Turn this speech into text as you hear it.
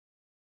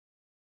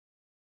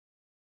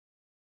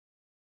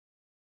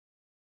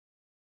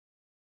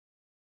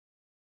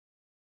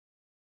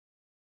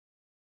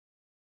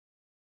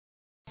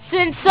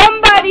Since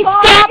somebody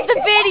stopped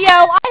the video,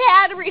 I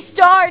had to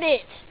restart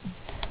it.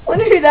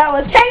 Wonder who that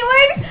was.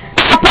 Caitlin!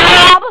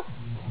 Bob!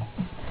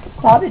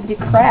 Bob didn't do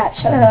crap.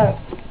 Shut up.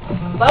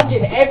 Bob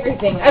did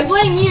everything. I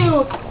blame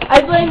you.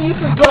 I blame you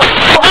for blowing.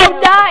 Oh,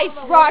 nice,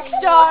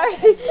 Rockstar.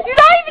 You're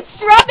not even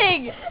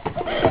strumming.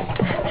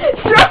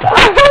 Strum!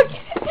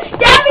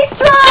 Gabby,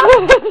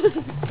 strum!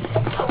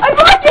 I'm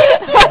looking!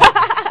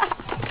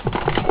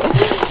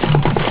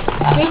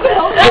 We can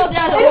hold it all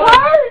down at It once.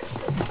 hurts!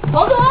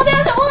 Hold it all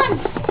down at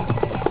once.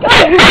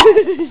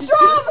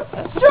 Strum!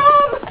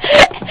 Strum!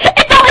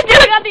 It's only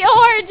doing on the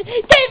orange.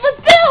 Caitlin,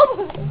 film!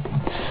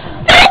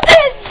 Film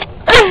this!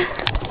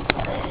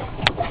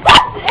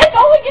 It's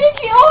only getting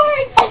the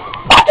orange.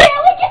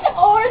 Can't we get the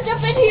orange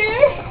up in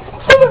here?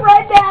 To the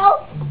red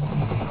now.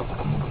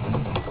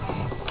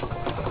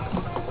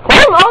 Put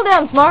them all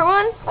down, smart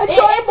one.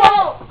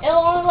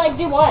 It'll only like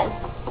do one.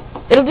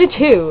 It'll do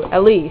 2,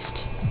 at least.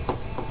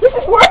 This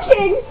is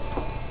working!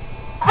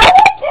 I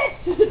like it!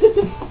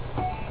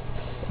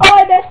 Oh,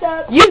 I messed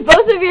up. Use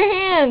both of your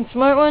hands,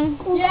 smart one.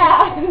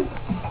 Yeah.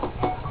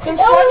 It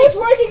only was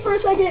working for a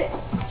second.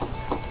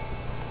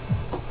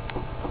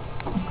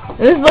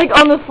 This is like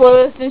on the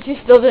slowest, and she's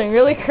still doing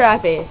really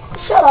crappy.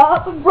 Shut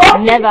up.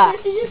 Rocky, Never.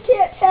 You just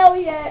can't tell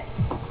yet.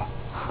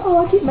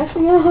 Oh, I keep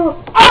messing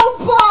up. Oh,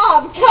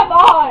 Bob, come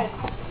on.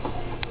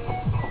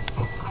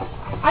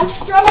 I'm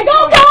strumming.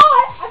 Oh,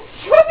 God! I'm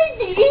strumming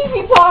the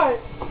easy part.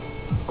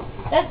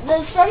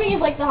 The strumming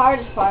is like the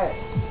hardest part.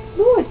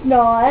 No, it's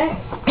not.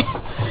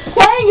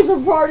 Playing is the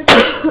hardest.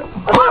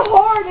 I'm not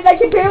hard, and I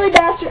can barely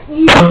master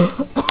E.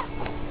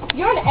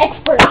 You're an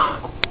expert.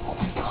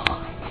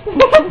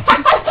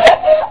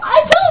 I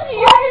told you.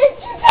 Why did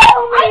you tell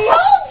me? I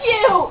told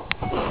you.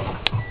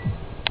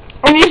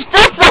 And you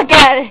still suck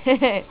at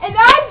it. And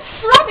I'm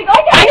strumming.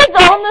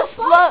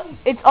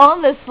 It's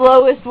on the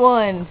slowest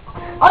one.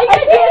 All you I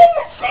gotta do can't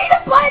even see the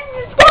button.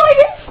 It's going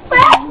in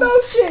fast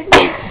motion.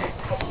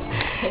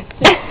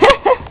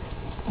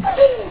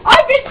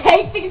 I'm gonna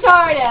take the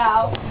guitar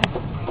now.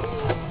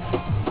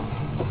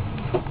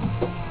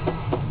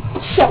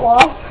 Show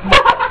off.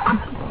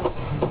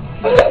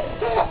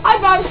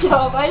 I'm not a show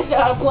off. I just know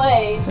how to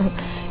play.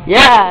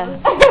 Yeah.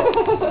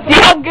 See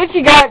how good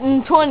you got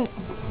in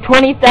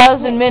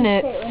 20,000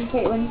 minutes.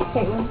 Caitlin.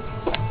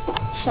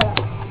 Shut up.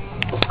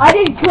 I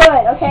did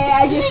good, okay?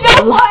 I just... You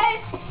know what?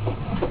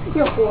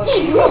 You're bored.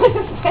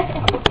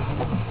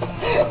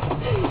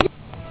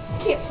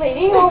 Can't play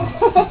anymore.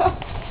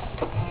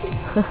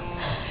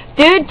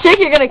 Dude, chick,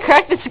 you're gonna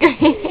crack the screen.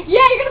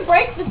 Yeah, you're gonna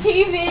break the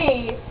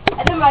TV.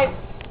 And then my